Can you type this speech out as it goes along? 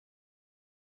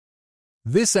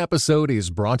This episode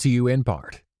is brought to you in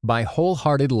part by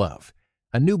Wholehearted Love,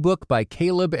 a new book by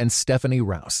Caleb and Stephanie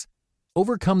Rouse.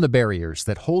 Overcome the barriers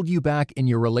that hold you back in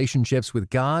your relationships with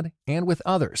God and with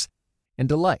others, and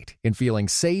delight in feeling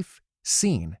safe,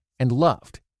 seen, and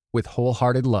loved with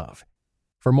Wholehearted Love.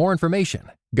 For more information,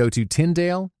 go to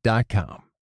Tyndale.com.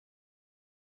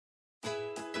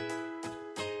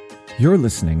 You're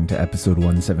listening to episode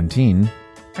 117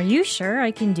 Are you sure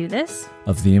I can do this?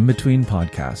 of the In Between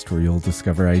podcast, where you'll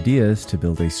discover ideas to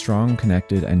build a strong,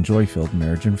 connected, and joy-filled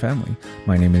marriage and family.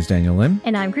 My name is Daniel Lim.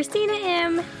 And I'm Christina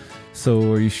M.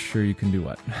 So are you sure you can do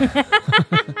what?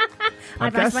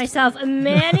 I've asked myself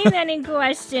many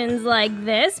questions like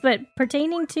this, but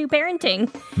pertaining to parenting.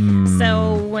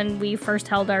 So when we first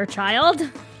held our child,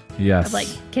 Yes. I'm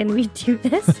like, can we do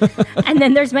this? And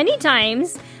then there's many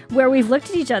times where we've looked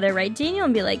at each other, right, Daniel,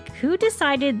 and be like, who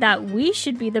decided that we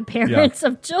should be the parents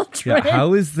of children? Yeah,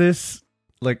 how is this,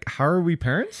 how are we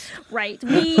parents? Right.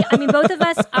 Both of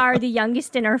us are the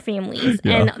youngest in our families.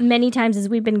 Yeah. And many times as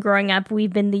we've been growing up,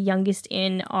 we've been the youngest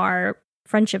in our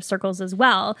friendship circles as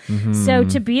well. So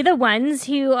to be the ones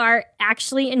who are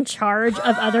actually in charge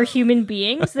of other human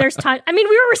beings, there's time. We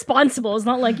were responsible. It's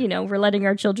not like, we're letting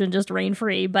our children just reign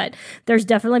free, but there's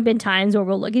definitely been times where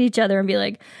we'll look at each other and be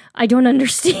like, I don't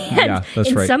understand. Yeah,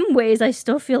 that's in right. some ways, I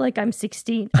still feel like I'm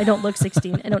 16. I don't look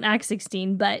 16. I don't act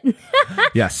 16, but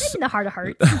Yes. in the heart of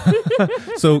hearts.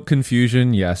 So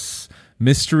confusion, yes.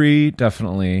 Mystery,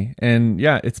 definitely. And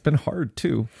yeah, it's been hard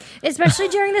too. Especially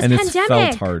during this And pandemic. it's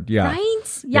felt hard, yeah.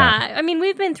 Right? Yeah.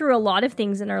 We've been through a lot of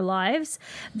things in our lives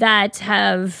that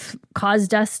have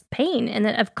caused us pain and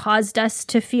that have caused us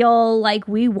to feel like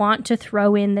we want to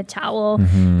throw in the towel.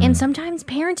 And sometimes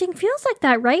parenting feels like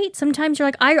that, right? Sometimes you're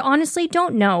like, I honestly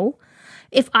don't know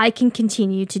if I can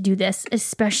continue to do this,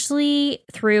 especially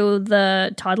through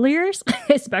the toddler years,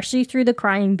 especially through the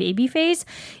crying baby phase.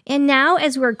 And now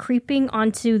as we're creeping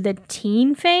onto the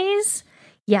teen phase,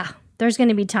 there's going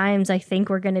to be times I think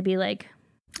we're going to be like,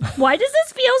 why does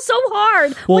this feel so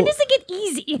hard? When does it get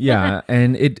easy? Yeah,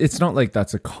 and it's not like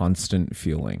that's a constant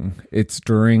feeling. It's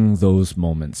during those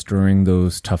moments, during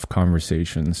those tough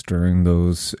conversations, during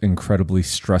those incredibly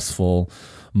stressful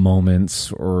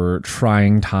moments or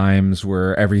trying times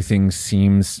where everything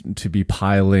seems to be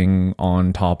piling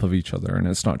on top of each other. And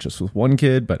it's not just with one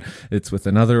kid, but it's with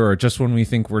another, or just when we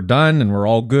think we're done and we're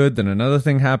all good, then another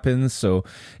thing happens. So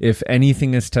if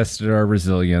anything has tested our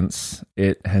resilience,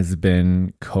 it has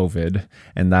been COVID.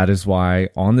 And that is why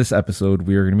on this episode,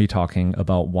 we are going to be talking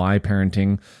about why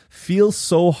parenting feels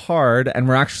so hard. And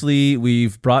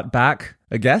we've brought back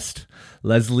a guest,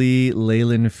 Leslie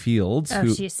Leyland Fields.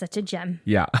 Oh, she's such a gem.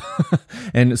 Yeah.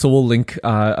 And so we'll link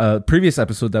a previous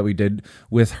episode that we did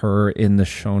with her in the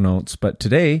show notes. But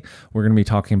today we're going to be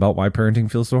talking about why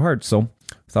parenting feels so hard. So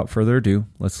without further ado,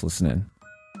 let's listen in.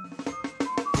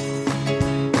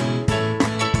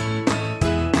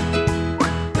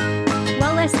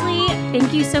 Well, Leslie,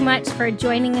 thank you so much for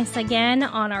joining us again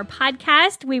on our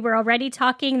podcast. We were already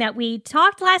talking that we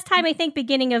talked last time, I think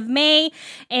beginning of May,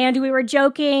 and we were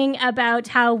joking about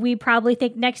how we probably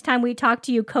think next time we talk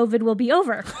to you, COVID will be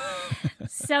over.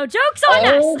 So joke's on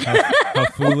us. How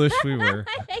foolish we were.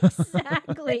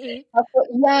 Exactly.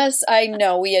 Yes, I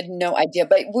know. We had no idea,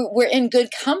 but we're in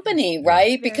good company,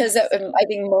 right? Because I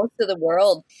think most of the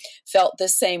world felt the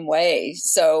same way.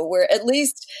 So we're at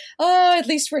least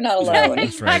we're not alone.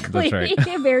 Exactly. That's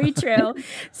right. Very true.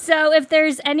 So if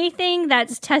there's anything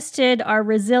that's tested our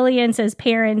resilience as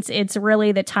parents, it's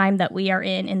really the time that we are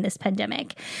in this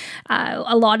pandemic.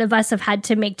 A lot of us have had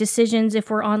to make decisions if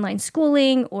we're online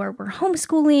schooling or we're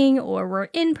homeschooling or we're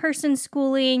in-person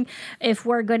schooling, if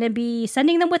we're going to be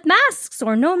sending them with masks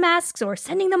or no masks, or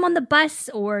sending them on the bus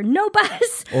or no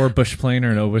bus. Or bush plane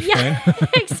or no bush plane.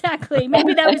 Exactly.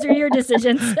 Maybe that was your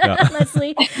decisions,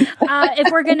 Leslie.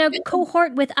 If we're going to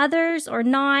cohort with others or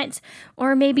not,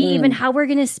 or maybe even how we're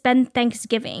going to spend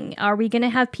Thanksgiving. Are we going to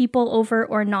have people over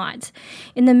or not?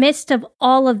 In the midst of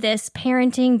all of this,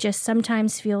 parenting just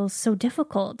sometimes feels so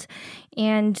difficult.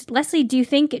 And Leslie, do you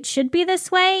think it should be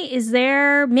this way? Is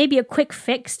there maybe a quick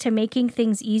fix to making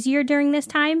things easier during this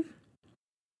time?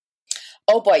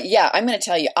 Oh boy, yeah, I'm going to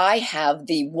tell you, I have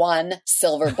the one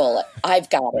silver bullet. I've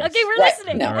got it. Okay, we're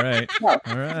listening. No. All right. No. All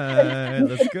right.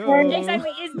 Let's go. Exactly.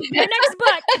 Is your next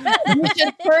book. You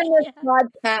should turn this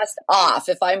podcast off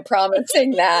if I'm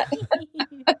promising that.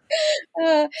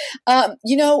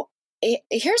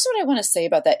 Here's what I want to say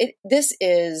about that. This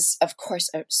is, of course,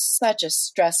 such a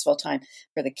stressful time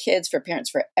for the kids, for parents,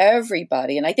 for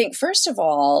everybody. And I think, first of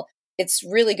all, it's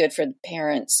really good for the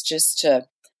parents just to,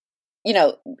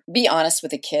 be honest with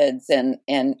the kids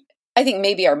and I think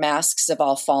maybe our masks have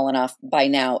all fallen off by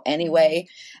now anyway.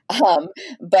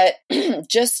 But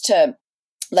just to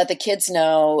let the kids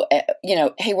know,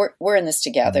 hey, we're in this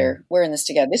together. We're in this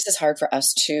together. This is hard for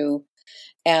us too.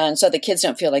 And so the kids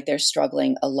don't feel like they're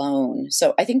struggling alone.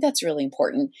 So I think that's really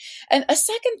important. And a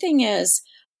second thing is,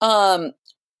 I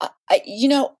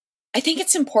think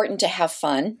it's important to have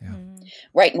fun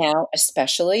right now,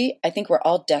 especially. I think we're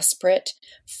all desperate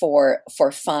for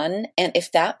fun. And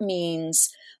if that means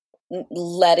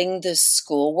letting the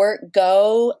schoolwork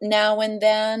go now and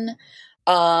then,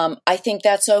 I think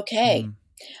that's okay.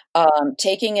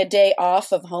 Taking a day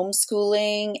off of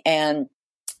homeschooling and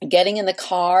getting in the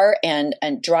car and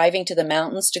driving to the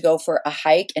mountains to go for a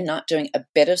hike and not doing a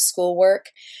bit of schoolwork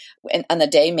and on the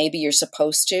day maybe you're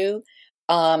supposed to,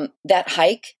 that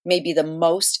hike may be the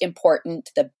most important,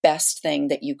 the best thing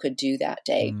that you could do that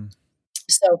day.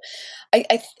 So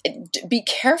I be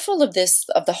careful of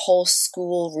the whole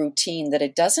school routine, that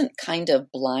it doesn't kind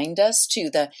of blind us to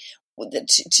the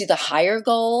higher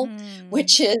goal,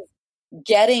 which is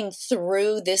getting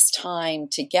through this time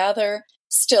together,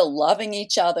 still loving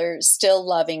each other, still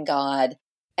loving God,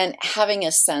 and having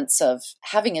a sense of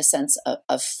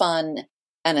fun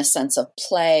and a sense of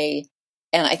play.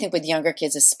 And I think with younger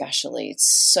kids especially,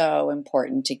 it's so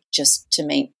important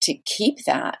to keep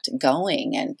that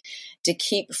going and to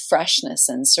keep freshness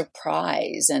and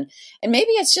surprise. And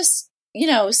maybe it's just,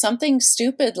 something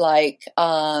stupid like,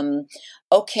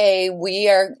 okay,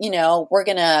 we're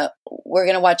going to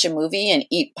watch a movie and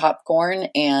eat popcorn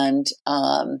and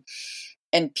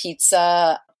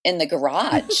pizza in the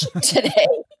garage today,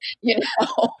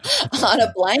 on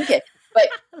a blanket. But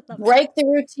break the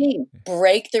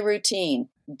routine,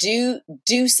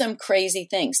 do some crazy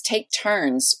things, take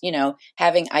turns,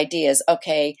 having ideas.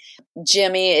 Okay,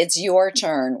 Jimmy, it's your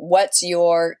turn. What's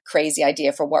your crazy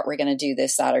idea for what we're going to do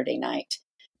this Saturday night?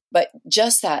 But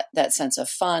just that sense of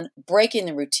fun, breaking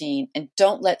the routine, and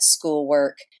don't let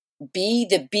schoolwork be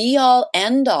the be all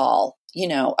end all,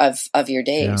 of your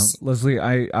days. Yeah, Leslie,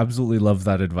 I absolutely love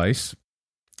that advice.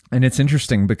 And it's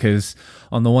interesting because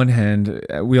on the one hand,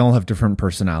 we all have different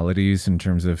personalities in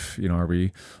terms of, are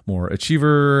we more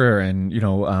achiever and,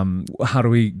 how do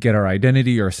we get our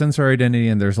identity or sense our identity?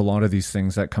 And there's a lot of these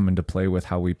things that come into play with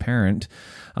how we parent.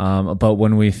 But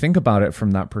when we think about it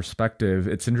from that perspective,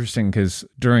 it's interesting because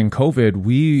during COVID,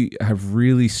 we have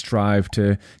really strived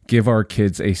to give our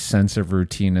kids a sense of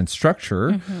routine and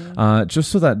structure,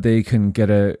 just so that they can get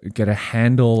a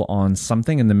handle on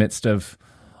something in the midst of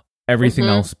everything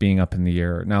else being up in the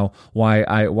air. Now, why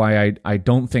I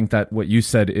don't think that what you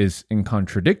said is in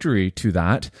contradictory to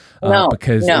that,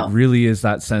 because it really is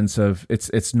that sense of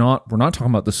we're not talking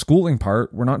about the schooling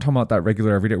part. We're not talking about that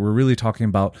regular everyday. We're really talking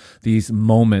about these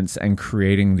moments and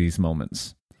creating these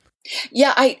moments.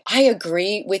 Yeah, I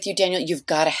agree with you, Daniel. You've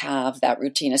got to have that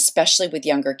routine, especially with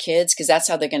younger kids, because that's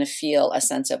how they're going to feel a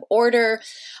sense of order.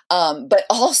 But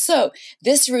also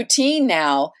this routine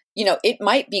now, it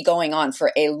might be going on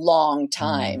for a long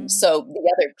time. So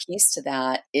the other piece to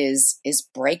that is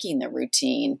breaking the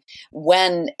routine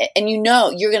and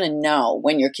you're going to know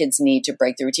when your kids need to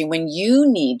break the routine, when you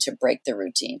need to break the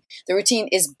routine. The routine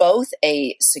is both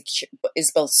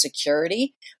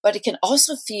security, but it can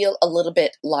also feel a little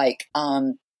bit like,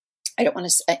 I don't want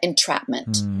to say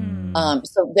entrapment.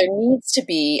 So there needs to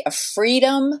be a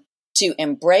freedom to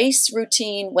embrace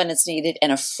routine when it's needed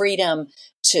and a freedom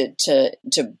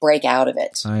to break out of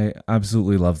it. I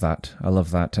absolutely love that. I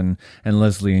love that. And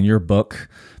Leslie, in your book,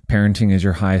 Parenting is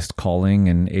Your Highest Calling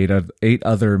and eight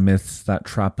other myths that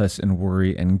trap us in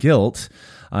worry and guilt,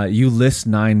 you list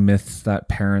 9 myths that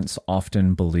parents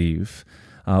often believe.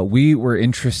 We were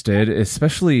interested,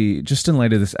 especially just in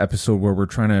light of this episode where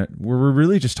we're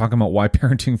really just talking about why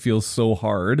parenting feels so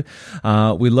hard.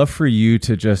 We'd love for you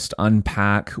to just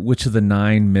unpack which of the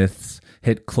 9 myths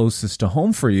hit closest to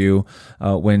home for you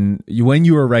when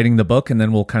you were writing the book, and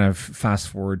then we'll kind of fast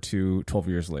forward to 12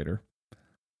 years later.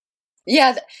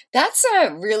 Yeah, that's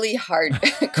a really hard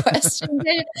question.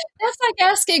 That's like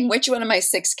asking which one of my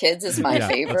 6 kids is my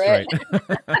favorite.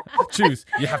 That's right. Choose.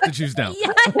 You have to choose now.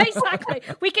 Yeah, exactly.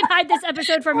 We can hide this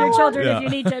episode from your children if you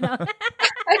need to know.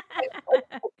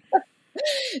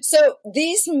 So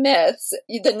these myths,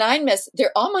 the 9 myths,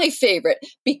 they're all my favorite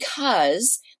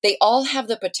because they all have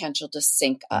the potential to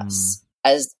sink us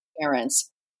as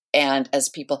parents and as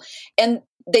people.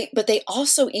 But they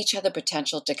also each have the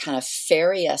potential to kind of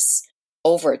ferry us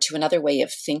over to another way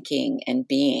of thinking and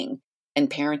being and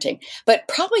parenting. But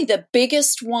probably the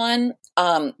biggest one,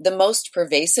 the most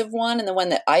pervasive one, and the one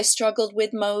that I struggled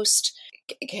with most,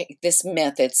 this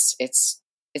myth, it's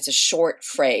a short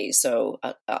phrase, so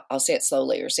I'll say it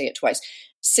slowly or say it twice.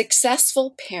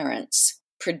 successful parents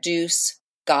produce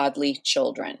godly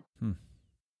children.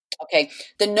 Okay,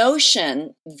 the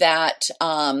notion that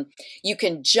you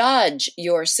can judge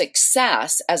your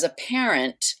success as a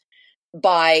parent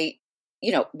by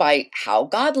how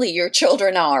godly your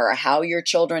children are or how your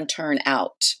children turn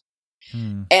out.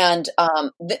 And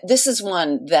this is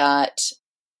one that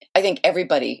I think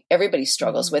everybody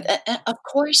struggles with. And of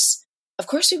course,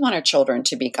 we want our children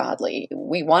to be godly.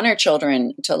 We want our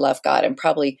children to love God, and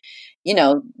probably,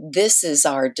 this is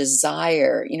our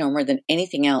desire, more than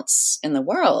anything else in the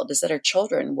world, is that our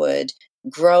children would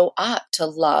grow up to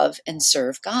love and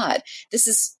serve God. This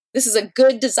is a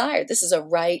good desire. This is a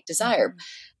right desire.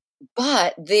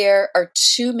 But there are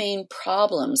two main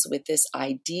problems with this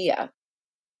idea.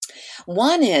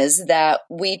 One is that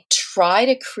we try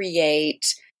to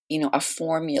create a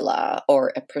formula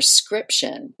or a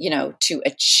prescription, to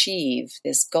achieve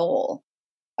this goal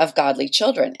of godly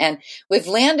children. And we've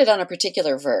landed on a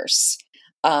particular verse.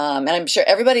 And I'm sure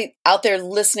everybody out there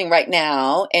listening right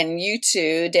now, and you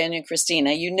too, Daniel and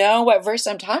Christina, you know what verse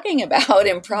I'm talking about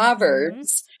in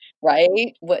Proverbs,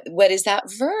 right? What is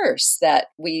that verse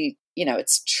that we,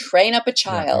 it's train up a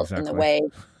child in the way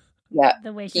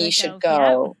he should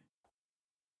go.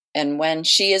 Yeah. And when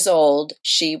she is old,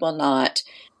 she will not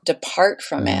depart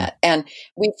from it. And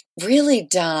we've really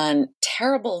done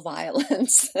terrible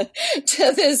violence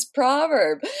to this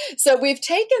proverb. So we've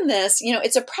taken this,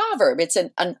 it's a proverb. It's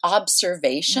an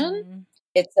observation.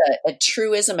 It's a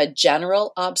truism, a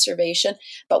general observation,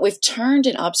 but we've turned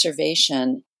an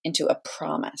observation into a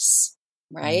promise,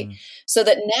 right? So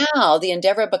that now the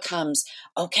endeavor becomes,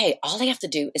 okay, all I have to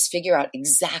do is figure out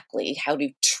exactly how to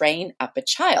train up a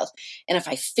child. And if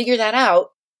I figure that out,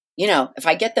 if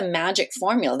I get the magic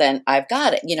formula, then I've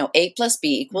got it. A plus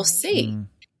B equals C.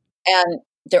 And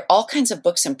there are all kinds of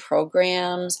books and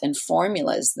programs and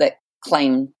formulas that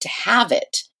claim to have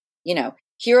it.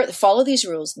 Follow these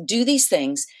rules, do these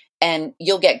things, and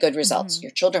you'll get good results.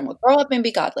 Your children will grow up and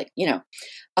be godly,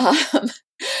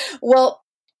 Well,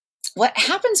 what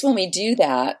happens when we do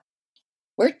that,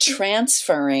 we're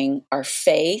transferring our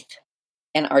faith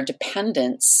and our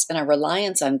dependence and our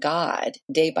reliance on God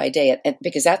day by day,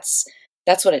 because that's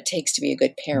what it takes to be a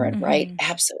good parent, right?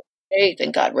 Absolute faith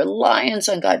in God, reliance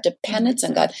on God, dependence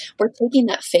on God. We're taking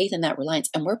that faith and that reliance,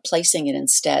 and we're placing it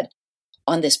instead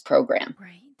on this program.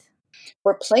 Right.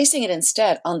 We're placing it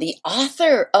instead on the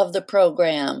author of the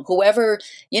program, whoever,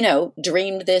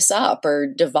 dreamed this up or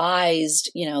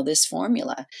devised, this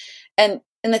formula. And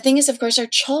the thing is, of course, our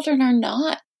children are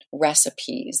not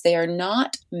recipes. They are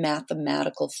not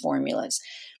mathematical formulas.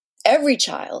 Every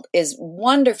child is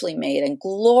wonderfully made and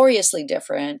gloriously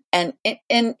different and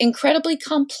incredibly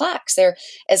complex. They're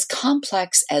as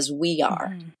complex as we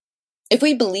are. If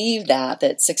we believe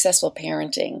that successful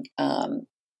parenting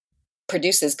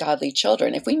produces godly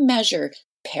children, if we measure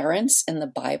parents in the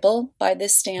Bible by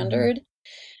this standard,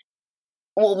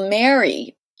 well,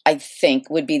 Mary, I think,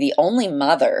 would be the only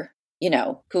mother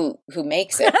who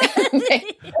makes it.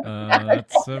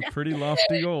 That's a pretty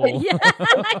lofty goal. Yeah,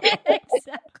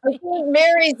 exactly.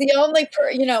 Mary's the only,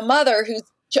 mother whose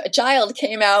child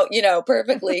came out,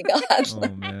 perfectly godly.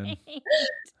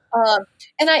 Oh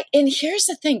man. And here's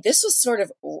the thing. This was sort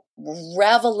of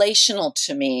revelational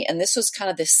to me, and this was kind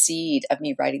of the seed of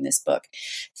me writing this book.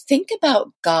 Think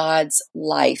about God's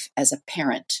life as a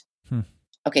parent.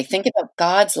 Okay, think about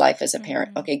God's life as a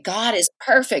parent. Okay, God is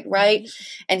perfect, right?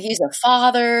 And he's a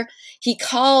father. He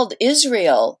called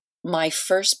Israel my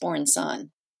firstborn son.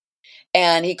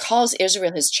 And he calls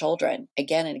Israel his children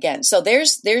again and again. So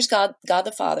there's God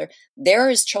the Father. There are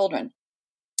his children.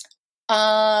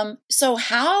 So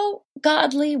how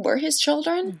godly were his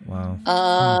children?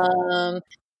 Wow.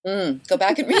 Go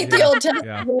back and read the Old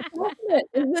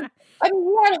Testament. I mean,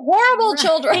 we had horrible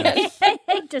children.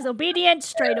 Disobedient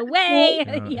straight away.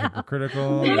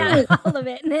 Hypocritical. Yeah, all of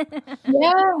it.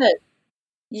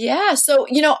 Yeah. So,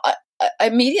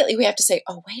 immediately we have to say,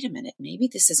 oh, wait a minute. Maybe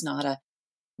this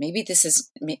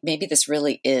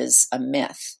really is a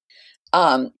myth.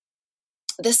 The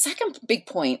second big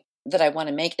point that I want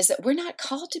to make is that we're not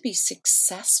called to be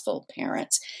successful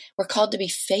parents. We're called to be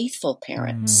faithful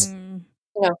parents.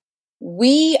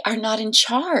 We are not in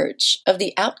charge of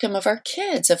the outcome of our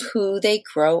kids, of who they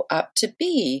grow up to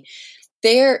be.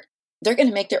 They're going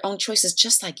to make their own choices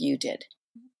just like you did,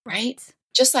 right?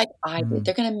 Just like I did.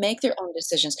 They're going to make their own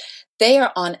decisions. They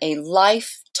are on a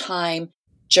lifetime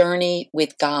journey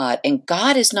with God, and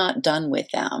God is not done with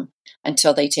them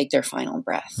until they take their final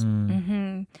breath.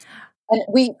 And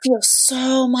we feel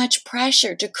so much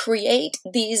pressure to create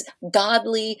these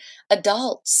godly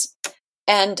adults.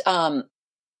 And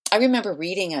I remember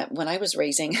reading it when I was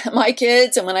raising my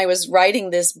kids, and when I was writing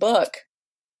this book,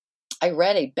 I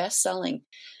read a best-selling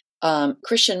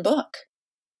Christian book.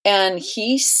 And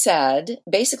he said,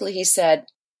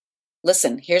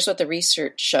 listen, here's what the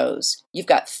research shows. You've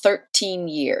got 13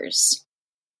 years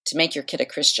to make your kid a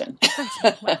Christian.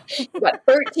 You've got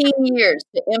 13 years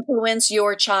to influence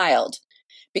your child.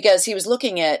 Because he was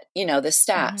looking at, the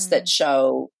stats that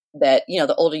show that,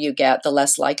 the older you get, the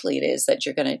less likely it is that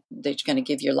you're going to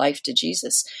give your life to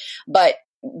Jesus. But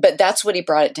that's what he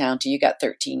brought it down to. You got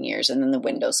 13 years, and then the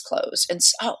window's closed. And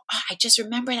so, I just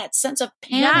remember that sense of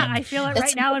panic. Yeah, I feel it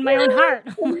right now in my own heart.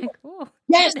 I'm like, oh,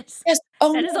 yes.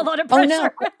 Oh, that is a lot of pressure.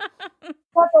 Oh, no.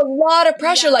 That's a lot of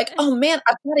pressure. Yeah. Like, oh man,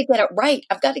 I've got to get it right.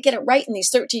 I've got to get it right in these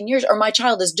 13 years, or my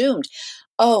child is doomed.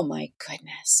 Oh my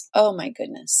goodness.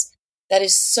 That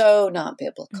is so not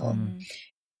biblical.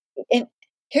 And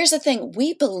here's the thing.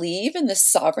 We believe in the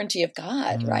sovereignty of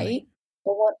God, right?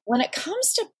 But when it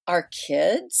comes to our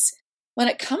kids, when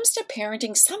it comes to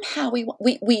parenting, somehow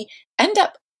we end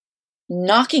up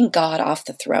knocking God off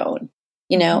the throne,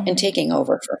 and taking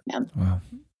over for him. Wow.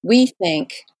 We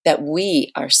think that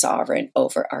we are sovereign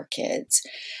over our kids.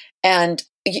 And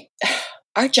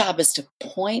our job is to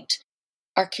point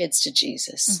our kids to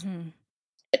Jesus.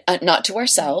 Not to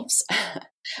ourselves.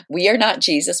 We are not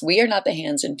Jesus. We are not the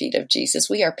hands and feet of Jesus.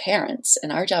 We are parents,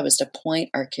 and our job is to point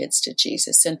our kids to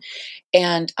Jesus.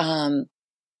 And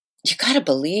you got to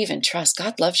believe and trust.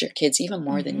 God loves your kids even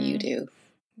more than you do.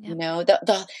 Yep.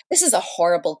 This is a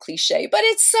horrible cliche, but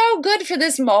it's so good for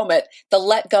this moment. The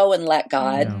let go and let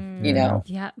God.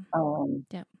 Yeah.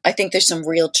 I think there's some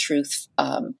real truth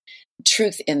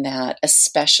in that,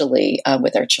 especially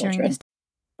with our children.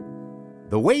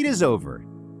 The wait is over.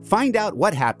 Find out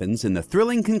what happens in the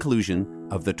thrilling conclusion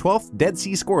of the 12th Dead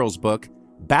Sea Squirrels book,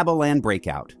 Babylon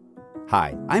Breakout.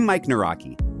 Hi, I'm Mike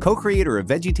Naraki, co-creator of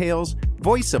VeggieTales,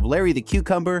 voice of Larry the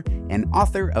Cucumber, and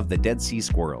author of The Dead Sea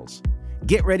Squirrels.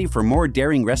 Get ready for more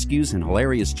daring rescues and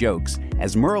hilarious jokes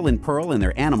as Merle and Pearl and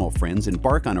their animal friends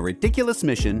embark on a ridiculous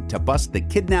mission to bust the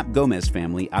kidnapped Gomez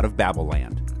family out of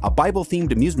Babylon, a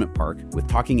Bible-themed amusement park with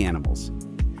talking animals.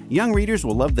 Young readers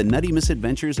will love the nutty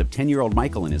misadventures of 10-year-old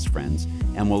Michael and his friends,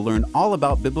 and will learn all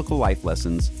about biblical life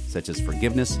lessons such as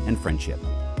forgiveness and friendship.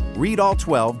 Read all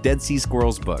 12 Dead Sea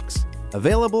Squirrels books.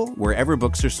 Available wherever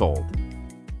books are sold.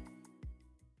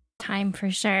 Time for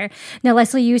sure. Now,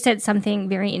 Leslie, you said something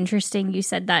very interesting. You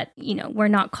said that, we're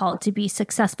not called to be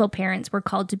successful parents. We're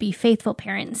called to be faithful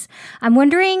parents. I'm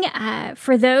wondering,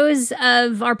 for those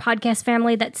of our podcast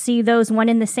family that see those one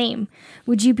and the same,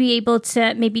 would you be able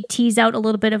to maybe tease out a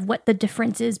little bit of what the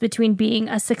difference is between being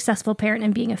a successful parent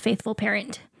and being a faithful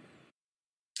parent?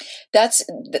 That's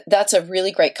a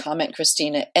really great comment,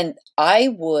 Christina. And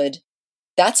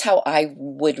that's how I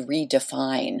would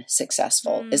redefine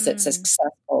successful, is that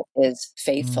successful is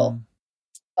faithful.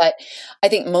 But I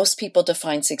think most people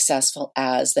define successful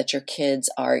as that your kids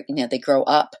are, they grow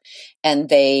up and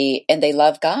they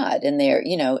love God, and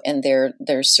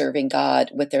they're serving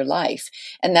God with their life.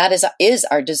 And that is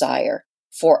our desire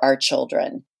for our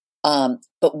children.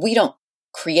 But we don't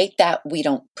create that. We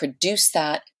don't produce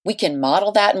that. We can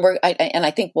model that. And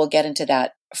I think we'll get into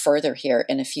that further here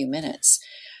in a few minutes.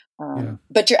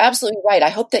 But you're absolutely right. I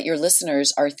hope that your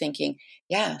listeners are thinking,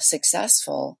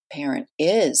 successful parent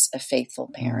is a faithful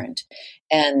parent.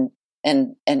 And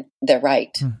they're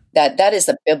right. That is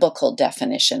the biblical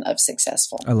definition of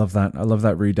successful. I love that. I love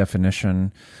that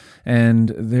redefinition.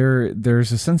 And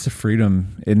there's a sense of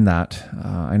freedom in that.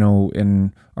 I know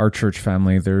in our church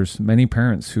family, there's many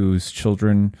parents whose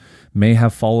children may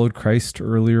have followed Christ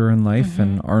earlier in life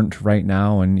and aren't right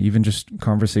now. And even just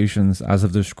conversations as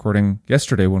of this recording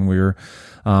yesterday when we were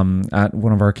at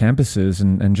one of our campuses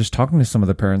and just talking to some of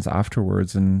the parents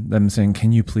afterwards and them saying,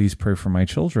 can you please pray for my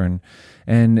children?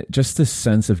 And just this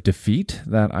sense of defeat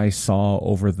that I saw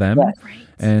over them. Yes.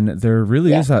 And there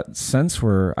really is that sense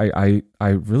where I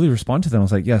really respond to them. I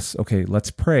was like, yes, okay,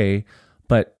 let's pray.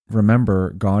 But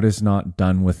remember, God is not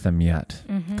done with them yet.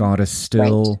 God is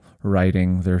still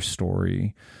writing their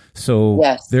story. So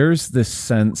there's this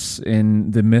sense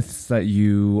in the myths that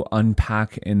you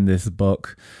unpack in this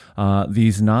book,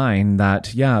 these 9,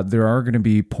 that, there are going to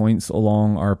be points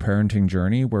along our parenting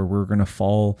journey where we're going to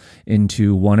fall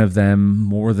into one of them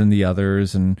more than the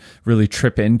others and really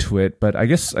trip into it. But I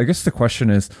guess the question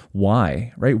is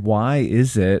why, right? Why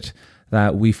is it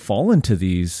that we fall into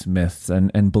these myths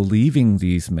and believing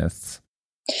these myths?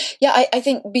 Yeah, I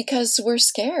think because we're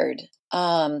scared.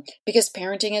 Because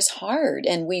parenting is hard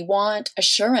and we want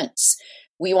assurance.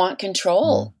 We want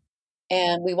control.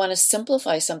 and we want to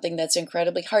simplify something that's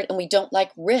incredibly hard. And we don't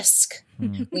like risk.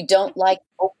 We don't like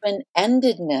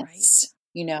open-endedness.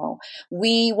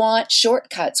 We want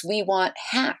shortcuts. We want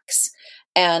hacks.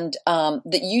 And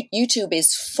YouTube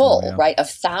is full, right, of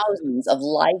thousands of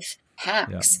life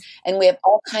hacks. And we have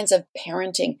all kinds of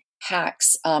parenting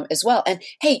hacks as well. And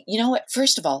hey, you know what?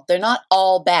 First of all, they're not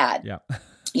all bad.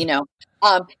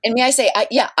 And may I say,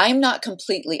 I'm not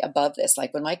completely above this.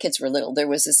 Like when my kids were little, there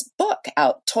was this book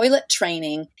out, Toilet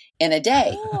Training in a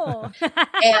Day. Cool.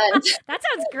 And that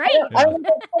sounds great. I don't know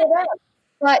if it's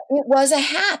but it was a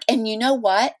hack. And you know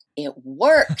what? It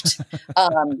worked.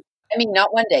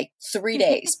 Not one day, 3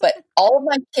 days, but all of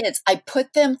my kids, I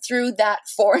put them through that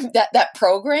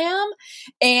program,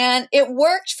 and it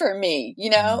worked for me,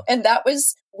 and that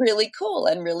was really cool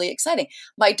and really exciting.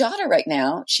 My daughter right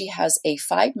now, she has a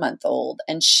 5-month-old,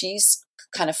 and she's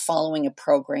kind of following a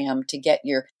program to get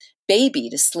your baby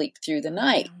to sleep through the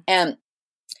night. And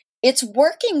it's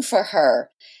working for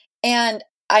her. And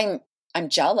I'm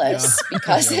jealous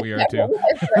because we are too.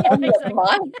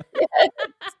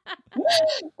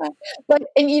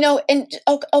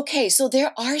 Okay, so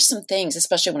there are some things,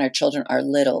 especially when our children are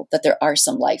little, that there are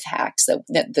some life hacks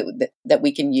that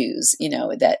we can use,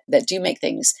 that do make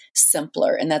things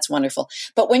simpler, and that's wonderful.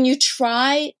 But when you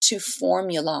try to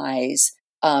formalize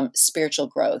spiritual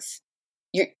growth,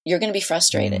 you're going to be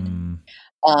frustrated.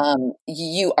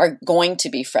 You are going to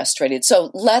be frustrated.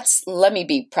 So let me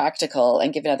be practical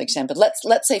and give another example.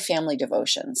 Let's say family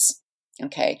devotions.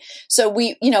 Okay. So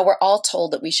we're all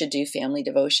told that we should do family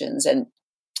devotions, and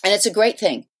it's a great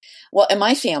thing. Well, in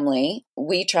my family,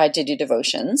 we tried to do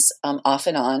devotions, off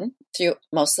and on through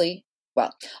our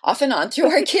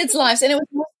kids' lives. And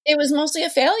it was mostly a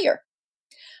failure.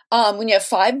 When you have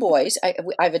 5 boys, I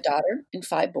have a daughter and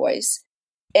 5 boys.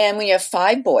 And when you have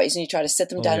 5 boys and you try to sit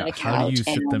them down on a couch. How do you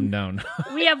sit them down?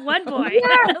 We have 1 boy.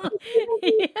 Exactly.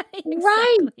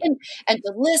 Right. And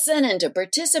to listen and to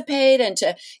participate and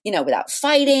to, without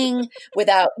fighting,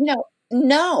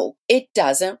 no, it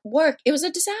doesn't work. It was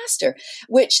a disaster,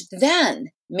 which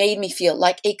then made me feel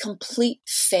like a complete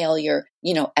failure,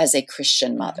 as a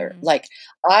Christian mother. Like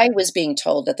I was being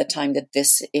told at the time that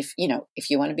if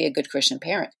you want to be a good Christian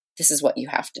parent, this is what you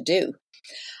have to do.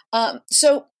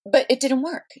 But it didn't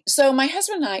work. So my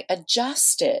husband and I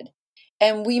adjusted,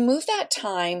 and we moved that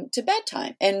time to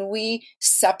bedtime, and we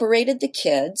separated the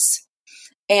kids,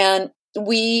 and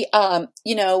we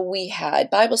had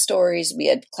Bible stories, we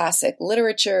had classic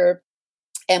literature,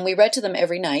 and we read to them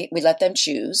every night. We let them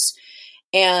choose.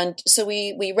 And so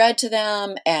we read to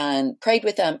them and prayed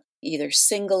with them either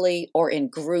singly or in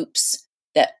groups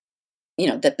that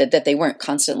they weren't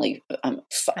constantly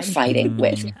fighting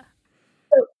with.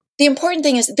 The important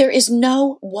thing is there is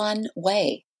no one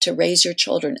way to raise your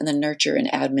children in the nurture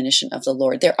and admonition of the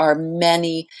Lord. There are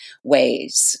many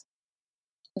ways.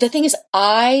 The thing is,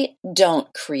 I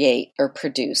don't create or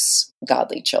produce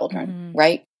godly children,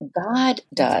 right? God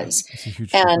does.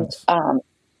 And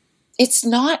it's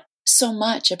not so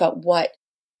much about what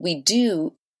we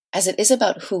do as it is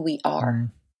about who we are.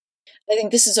 I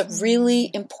think this is a really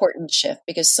important shift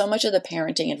because so much of the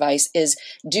parenting advice is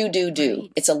do.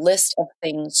 It's a list of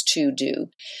things to do.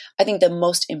 I think the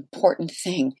most important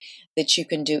thing that you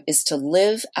can do is to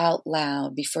live out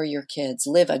loud before your kids,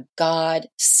 live a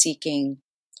God-seeking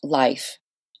life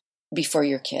before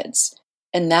your kids.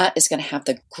 And that is going to have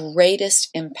the greatest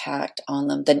impact on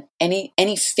them than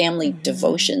any family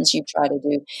devotions you try to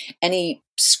do, any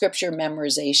scripture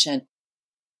memorization.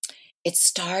 It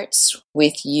starts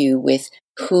with you, with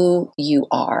who you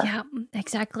are. Yeah,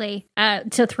 exactly.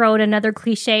 To throw out another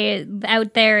cliche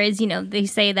out there is, they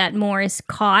say that more is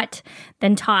caught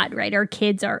than taught, right? Our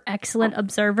kids are excellent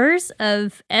observers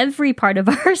of every part of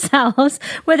ourselves,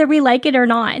 whether we like it or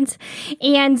not.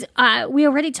 And we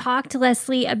already talked,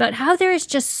 Leslie, about how there is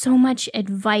just so much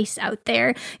advice out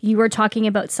there. You were talking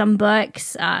about some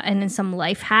books and then some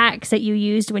life hacks that you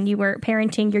used when you were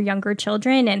parenting your younger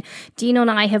children. And Dino and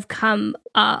I have come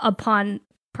upon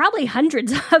probably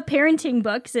hundreds of parenting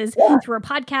books through our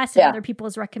podcast and other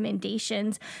people's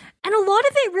recommendations. And a lot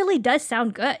of it really does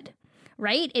sound good,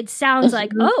 right? It sounds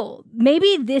like, oh,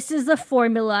 maybe this is the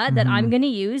formula that I'm going to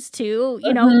use to,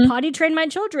 potty train my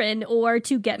children, or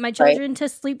to get my children to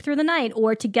sleep through the night,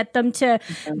 or to get them to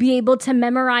be able to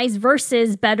memorize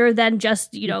verses better than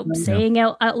just, saying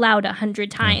out loud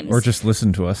 100 times. Or just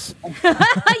listen to us.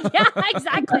 Yeah,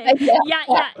 exactly.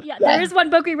 Yeah. There is one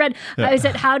book we read. I was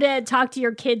at How to Talk to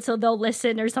Your Kids So They'll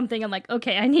Listen or something. I'm like,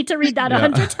 okay, I need to read that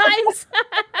 100 times.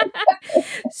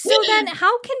 So then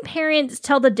how can parents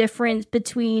tell the difference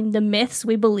between the myths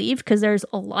we believe, because there's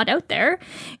a lot out there,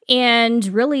 and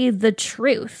really the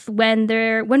truth when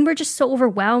we're just so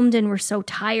overwhelmed and we're so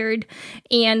tired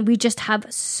and we just have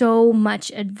so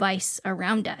much advice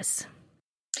around us.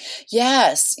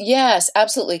 Yes,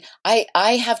 absolutely.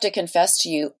 I have to confess to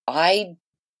you, I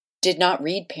did not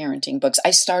read parenting books.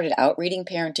 I started out reading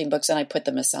parenting books and I put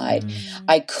them aside.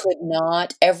 I could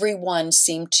not. Everyone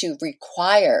seemed to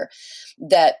require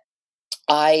that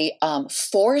I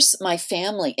force my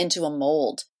family into a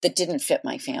mold that didn't fit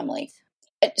my family.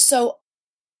 So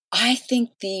I think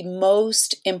the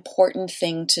most important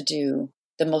thing to do,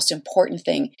 the most important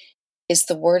thing is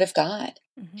the Word of God,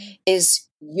 is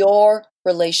your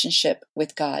relationship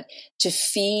with God, to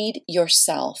feed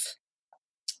yourself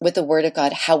with the Word of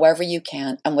God, however you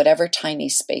can, and whatever tiny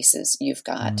spaces you've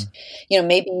got.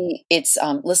 Maybe it's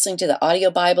listening to the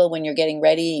audio Bible when you're getting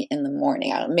ready in the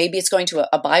morning. Maybe it's going to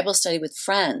a Bible study with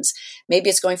friends. Maybe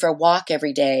it's going for a walk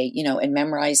every day, and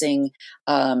memorizing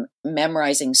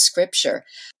scripture.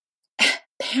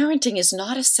 Parenting is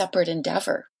not a separate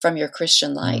endeavor from your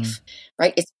Christian life,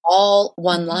 right? It's all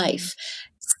one life.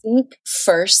 Seek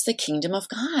first the kingdom of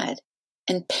God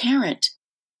and parent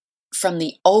from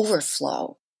the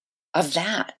overflow of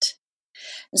that.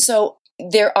 And so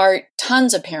there are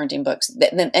tons of parenting books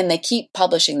and they keep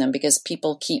publishing them because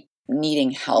people keep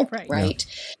needing help, right?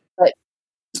 Yeah. But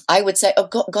I would say,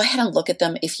 go ahead and look at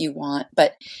them if you want.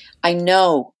 But I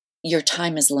know your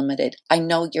time is limited. I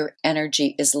know your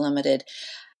energy is limited.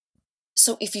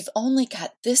 So if you've only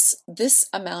got this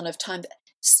amount of time,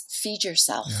 feed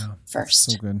yourself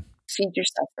first. So good. Feed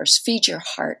yourself first. Feed your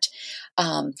heart.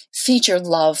 Feed your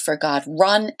love for God.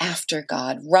 Run after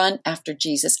God. Run after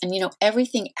Jesus. And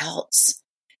everything else,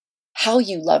 how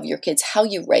you love your kids, how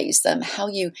you raise them,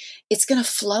 it's going to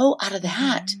flow out of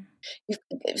that.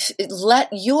 Let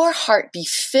your heart be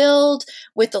filled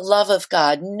with the love of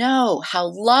God. Know how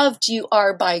loved you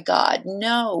are by God.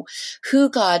 Know who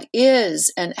God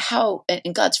is and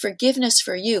God's forgiveness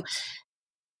for you.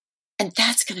 And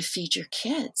that's going to feed your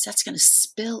kids. That's going to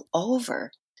spill over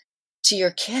to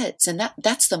your kids. And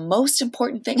that's the most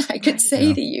important thing I could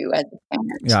say to you as a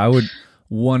parent. Yeah, I would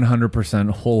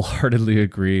 100% wholeheartedly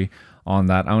agree on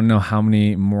that. I don't know how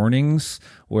many mornings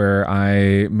where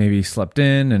I maybe slept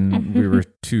in and we were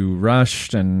too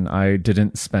rushed and I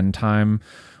didn't spend time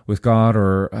with God,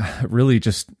 or really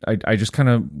just, I just kind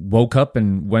of woke up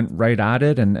and went right at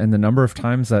it. And the number of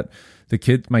times that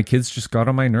my kids just got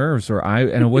on my nerves,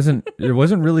 and it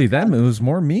wasn't really them. It was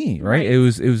more me, right? It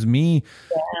was me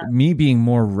being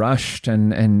more rushed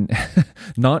and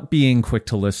not being quick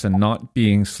to listen, not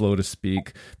being slow to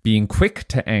speak, being quick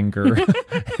to anger,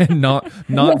 and not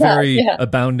very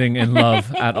abounding in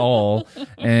love at all.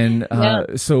 And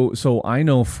so I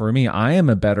know for me, I am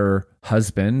a better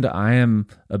husband, I am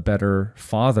a better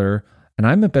father, and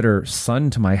I'm a better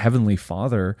son to my heavenly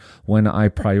Father when I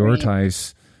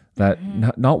prioritize that,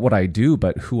 not what I do,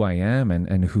 but who I am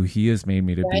and who He has made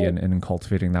me to be, and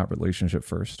cultivating that relationship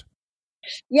first.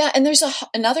 Yeah, and there's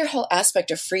another whole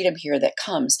aspect of freedom here that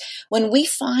comes when we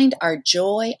find our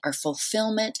joy, our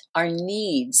fulfillment, our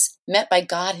needs met by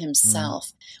God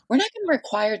Himself. We're not going to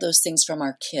require those things from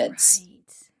our kids.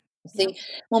 See,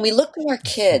 when we look to our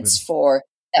kids for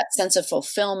that sense of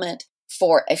fulfillment,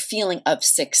 for a feeling of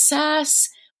success,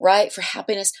 right, for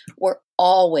happiness, we're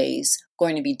always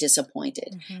going to be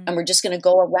disappointed. And we're just going to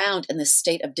go around in this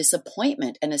state of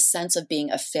disappointment and a sense of being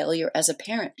a failure as a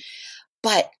parent.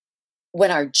 But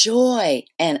when our joy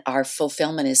and our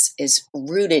fulfillment is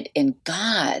rooted in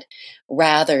God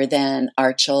rather than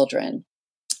our children,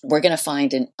 we're going to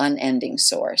find an unending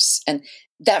source. And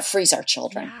that frees our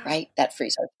children, right? That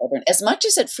frees our children as much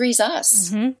as it frees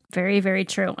us. Very, very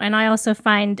true. And I also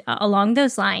find along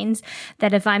those lines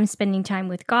that if I'm spending time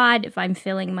with God, if I'm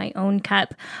filling my own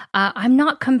cup, I'm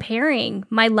not comparing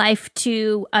my life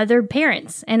to other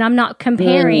parents, and I'm not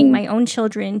comparing my own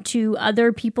children to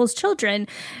other people's children.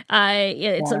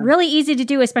 It's really easy to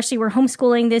do, especially we're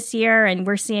homeschooling this year, and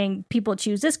we're seeing people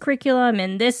choose this curriculum,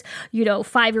 and this,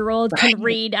 5-year-old can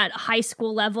read at high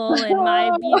school level, and my,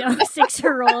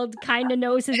 6-year-old kind of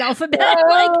knows his alphabet.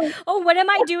 Like, what am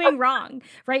I doing wrong?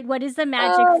 Right? What is the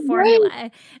magic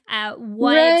formula?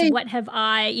 What have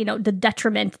I, the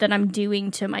detriment that I'm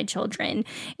doing to my children?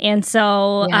 And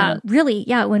so really,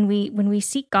 when we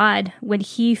seek God, when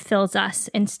He fills us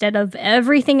instead of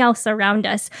everything else around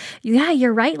us,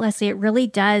 you're right, Leslie, it really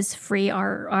does free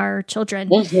our children.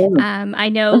 I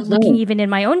know looking even in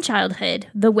my own childhood,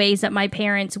 the ways that my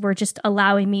parents were just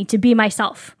allowing me to be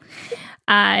myself.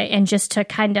 And just to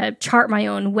kind of chart my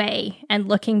own way, and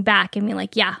looking back and be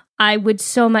like, I would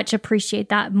so much appreciate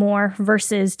that more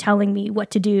versus telling me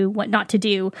what to do, what not to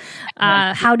do,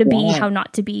 how to be, how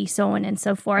not to be, so on and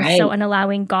so forth. Right. So, and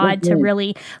allowing God to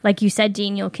really, like you said,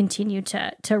 Dean, you'll continue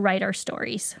to write our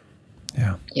stories.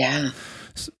 Yeah. Yeah.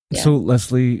 So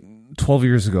Leslie, 12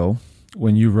 years ago,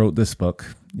 when you wrote this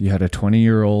book, you had a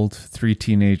 20-year-old, 3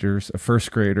 teenagers, a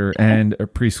first grader, and a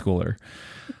preschooler.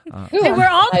 And we're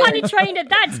all potty trained at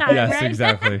that time, Yes, right?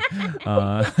 exactly.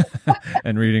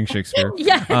 And reading Shakespeare.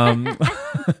 Yeah.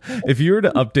 If you were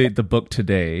to update the book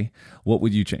today, what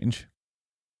would you change?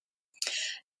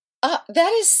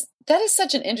 That is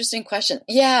such an interesting question.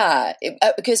 Yeah,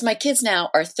 because my kids now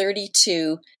are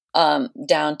 32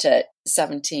 down to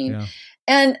 17. Yeah.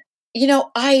 And,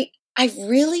 I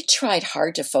really tried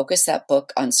hard to focus that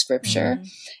book on scripture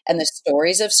and the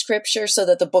stories of scripture so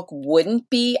that the book wouldn't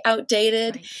be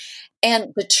outdated. Right.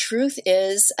 And the truth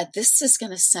is, this is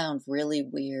going to sound really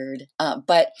weird,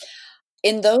 but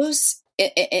in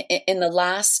the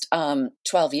last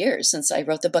 12 years since I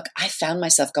wrote the book, I found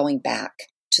myself going back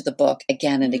to the book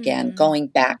again and again, going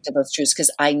back to those truths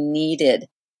because I needed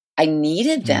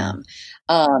them.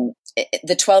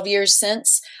 The 12 years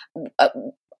since,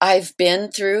 my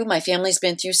family's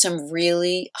been through some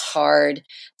really hard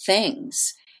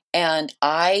things. And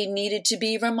I needed to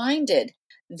be reminded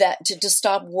that to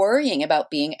stop worrying about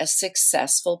being a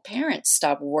successful parent,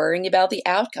 stop worrying about the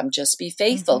outcome, just be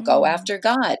faithful, go after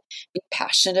God, be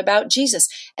passionate about Jesus.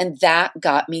 And that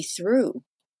got me through.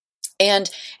 And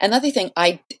another thing,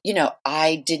 I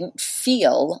didn't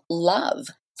feel love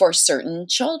for certain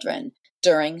children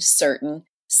during certain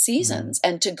seasons,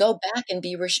 and to go back and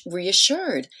be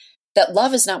reassured that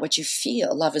love is not what you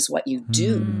feel, love is what you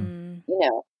do,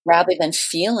 rather than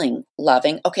feeling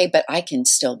loving. Okay, but I can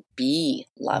still be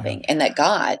loving. And that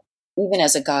God, even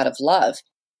as a God of love,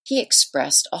 he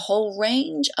expressed a whole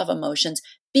range of emotions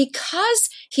because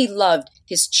he loved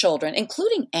his children,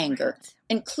 including anger,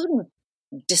 including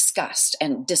disgust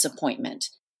and disappointment.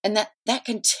 And that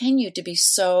continued to be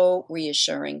so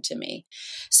reassuring to me.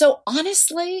 So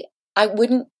honestly, I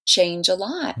wouldn't change a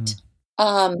lot.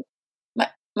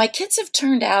 My kids have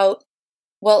turned out,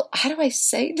 well, how do I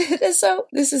say this? So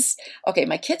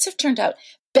my kids have turned out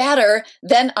better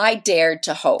than I dared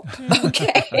to hope.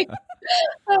 Okay.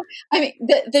 I mean,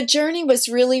 the journey was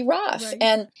really rough.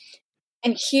 Right.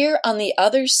 And here on the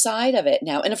other side of it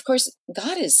now, and of course,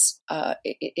 God is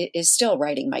still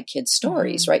writing my kids'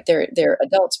 stories, right? They're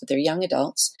adults, but they're young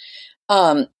adults.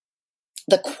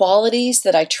 The qualities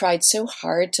that I tried so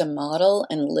hard to model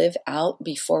and live out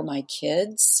before my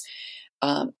kids,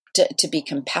 to be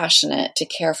compassionate, to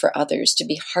care for others, to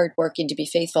be hardworking, to be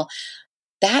faithful,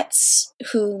 that's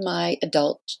who my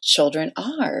adult children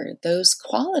are. Those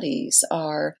qualities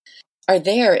are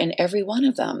there in every one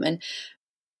of them. And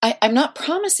I'm not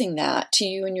promising that to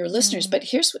you and your listeners, but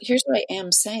here's what I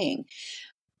am saying.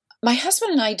 My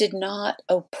husband and I did not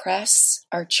oppress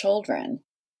our children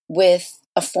with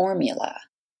a formula.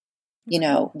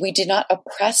 We did not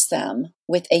oppress them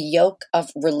with a yoke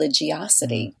of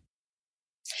religiosity.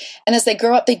 And as they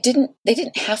grow up, they didn't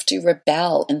have to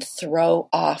rebel and throw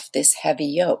off this heavy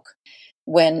yoke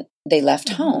when they left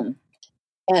home.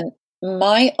 And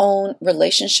my own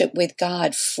relationship with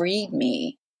God freed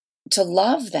me to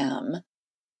love them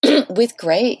with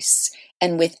grace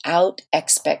and without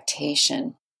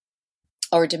expectation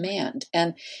or demand.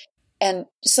 And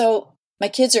so my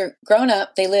kids are grown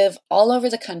up. They live all over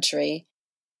the country.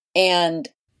 And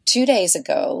 2 days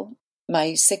ago,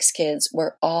 my 6 kids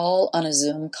were all on a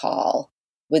Zoom call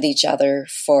with each other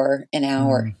for an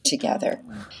hour together.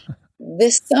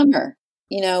 This summer,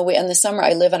 in the summer,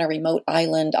 I live on a remote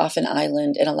island, off an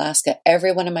island in Alaska.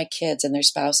 Every one of my kids and their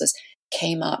spouses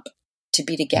came up to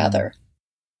be together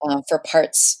for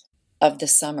parts of the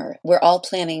summer. We're all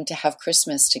planning to have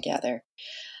Christmas together.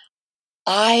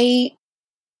 I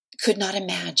could not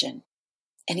imagine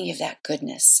any of that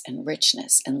goodness and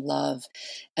richness and love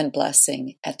and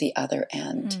blessing at the other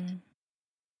end.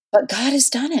 But God has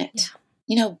done it.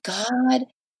 Yeah. God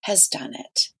has done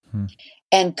it.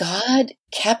 And God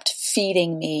kept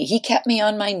feeding me. He kept me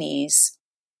on my knees.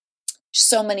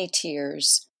 So many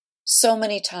tears, so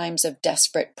many times of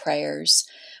desperate prayers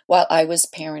while I was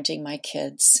parenting my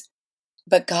kids.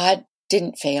 But God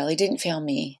didn't fail. He didn't fail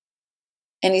me.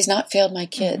 And he's not failed my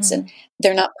kids. And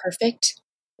they're not perfect.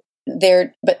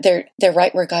 They're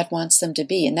right where God wants them to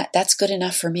be. And that's good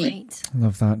enough for me. Right.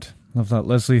 Love that.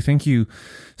 Leslie, thank you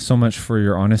so much for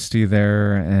your honesty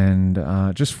there and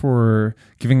just for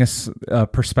giving us a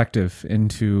perspective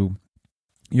into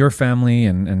your family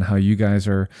and how you guys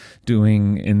are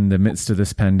doing in the midst of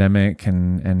this pandemic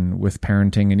and with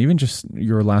parenting, and even just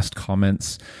your last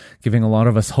comments, giving a lot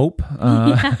of us hope,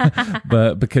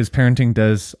 but because parenting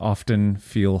does often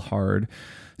feel hard.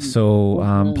 So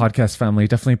podcast family,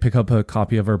 definitely pick up a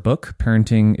copy of our book,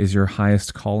 Parenting is Your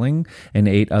Highest Calling, and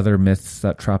 8 Other Myths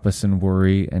That Trap Us in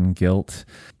Worry and Guilt.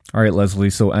 All right, Leslie,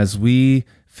 so as we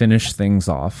finish things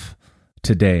off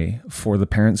today, for the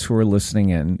parents who are listening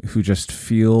in who just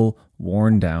feel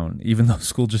worn down, even though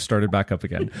school just started back up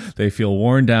again, they feel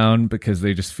worn down because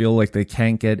they just feel like they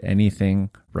can't get anything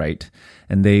right.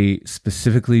 And they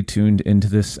specifically tuned into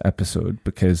this episode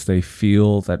because they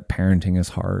feel that parenting is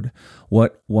hard.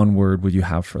 What one word would you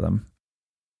have for them?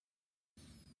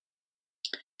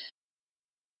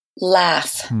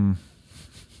 Laugh.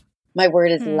 My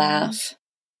word is laugh.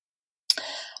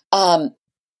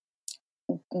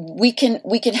 We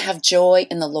can have joy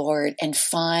in the Lord and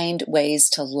find ways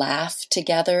to laugh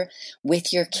together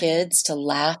with your kids, to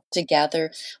laugh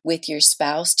together with your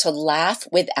spouse, to laugh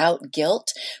without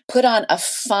guilt. Put on a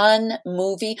fun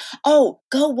movie. Oh,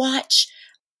 go watch,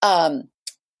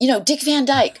 Dick Van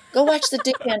Dyke. Go watch the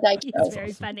Dick Van Dyke show. It's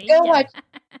very funny. Go watch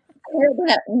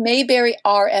Mayberry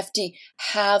RFD.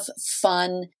 Have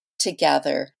fun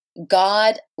together.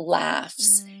 God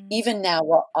laughs. Even now,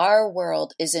 while our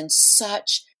world is in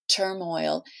such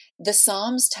turmoil, the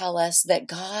Psalms tell us that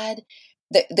God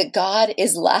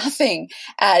is laughing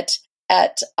at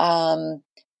our.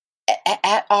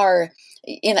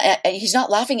 He's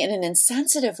not laughing in an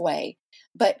insensitive way,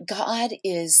 but God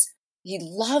is. He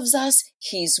loves us.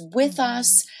 He's with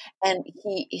us, and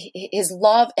his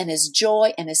love and his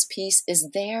joy and his peace is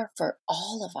there for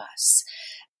all of us.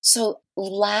 So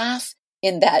laugh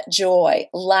in that joy,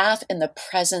 laugh in the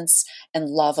presence and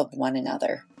love of one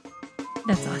another.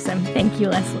 That's awesome. Thank you,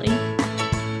 Leslie.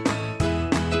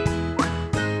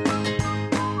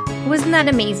 Wasn't that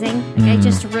amazing? I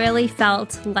just really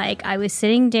felt like I was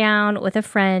sitting down with a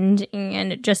friend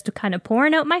and just kind of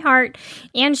pouring out my heart.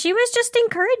 And she was just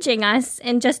encouraging us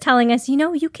and just telling us,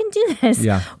 you can do this.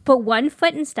 Yeah. Put one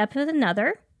foot in step with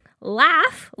another.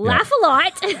 Laugh a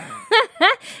lot,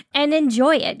 and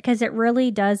enjoy it, because it really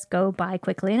does go by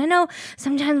quickly. And I know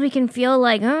sometimes we can feel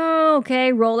like, oh,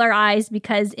 okay, roll our eyes,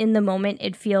 because in the moment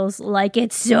it feels like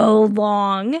it's so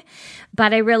long.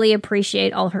 But I really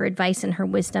appreciate all her advice and her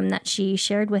wisdom that she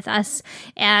shared with us,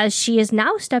 as she is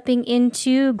now stepping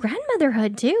into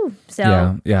grandmotherhood too.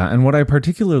 So yeah. And what I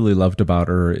particularly loved about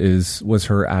her was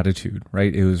her attitude,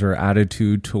 right? It was her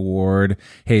attitude toward,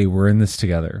 hey, we're in this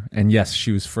together. And yes,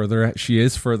 she is further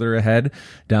ahead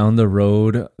down the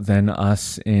road than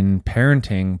us in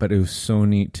parenting, but it was so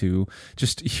neat to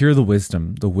just hear the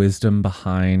wisdom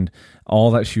behind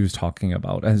all that she was talking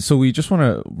about. And so we just want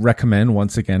to recommend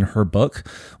once again her book,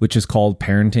 which is called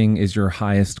Parenting is Your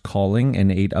Highest Calling,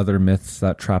 and 8 Other Myths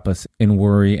That Trap Us in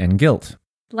Worry and Guilt.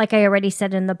 Like I already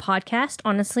said in the podcast,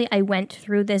 honestly, I went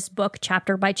through this book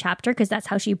chapter by chapter, because that's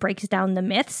how she breaks down the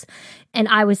myths. And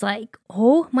I was like,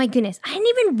 oh my goodness, I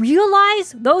didn't even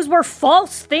realize those were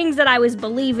false things that I was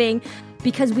believing,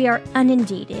 because we are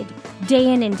inundated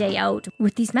day in and day out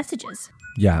with these messages.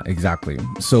 Yeah, exactly.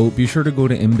 So be sure to go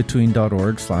to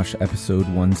inbetween.org/episode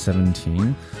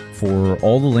 117 for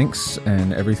all the links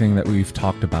and everything that we've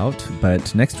talked about.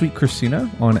 But next week,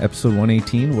 Christina, on episode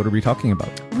 118, what are we talking about?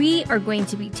 We are going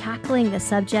to be tackling the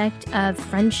subject of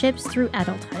friendships through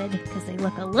adulthood, because they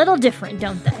look a little different,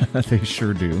 don't they? They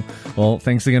sure do. Well,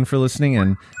 thanks again for listening,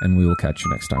 and we will catch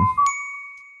you next time.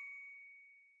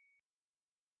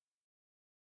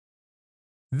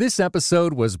 This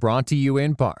episode was brought to you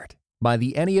in part by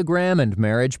the Enneagram and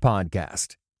Marriage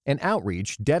Podcast, an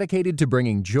outreach dedicated to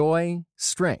bringing joy,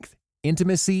 strength,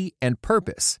 intimacy, and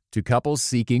purpose to couples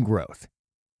seeking growth.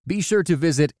 Be sure to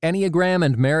visit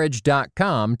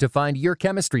enneagramandmarriage.com to find your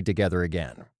chemistry together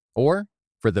again, or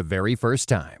for the very first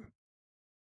time.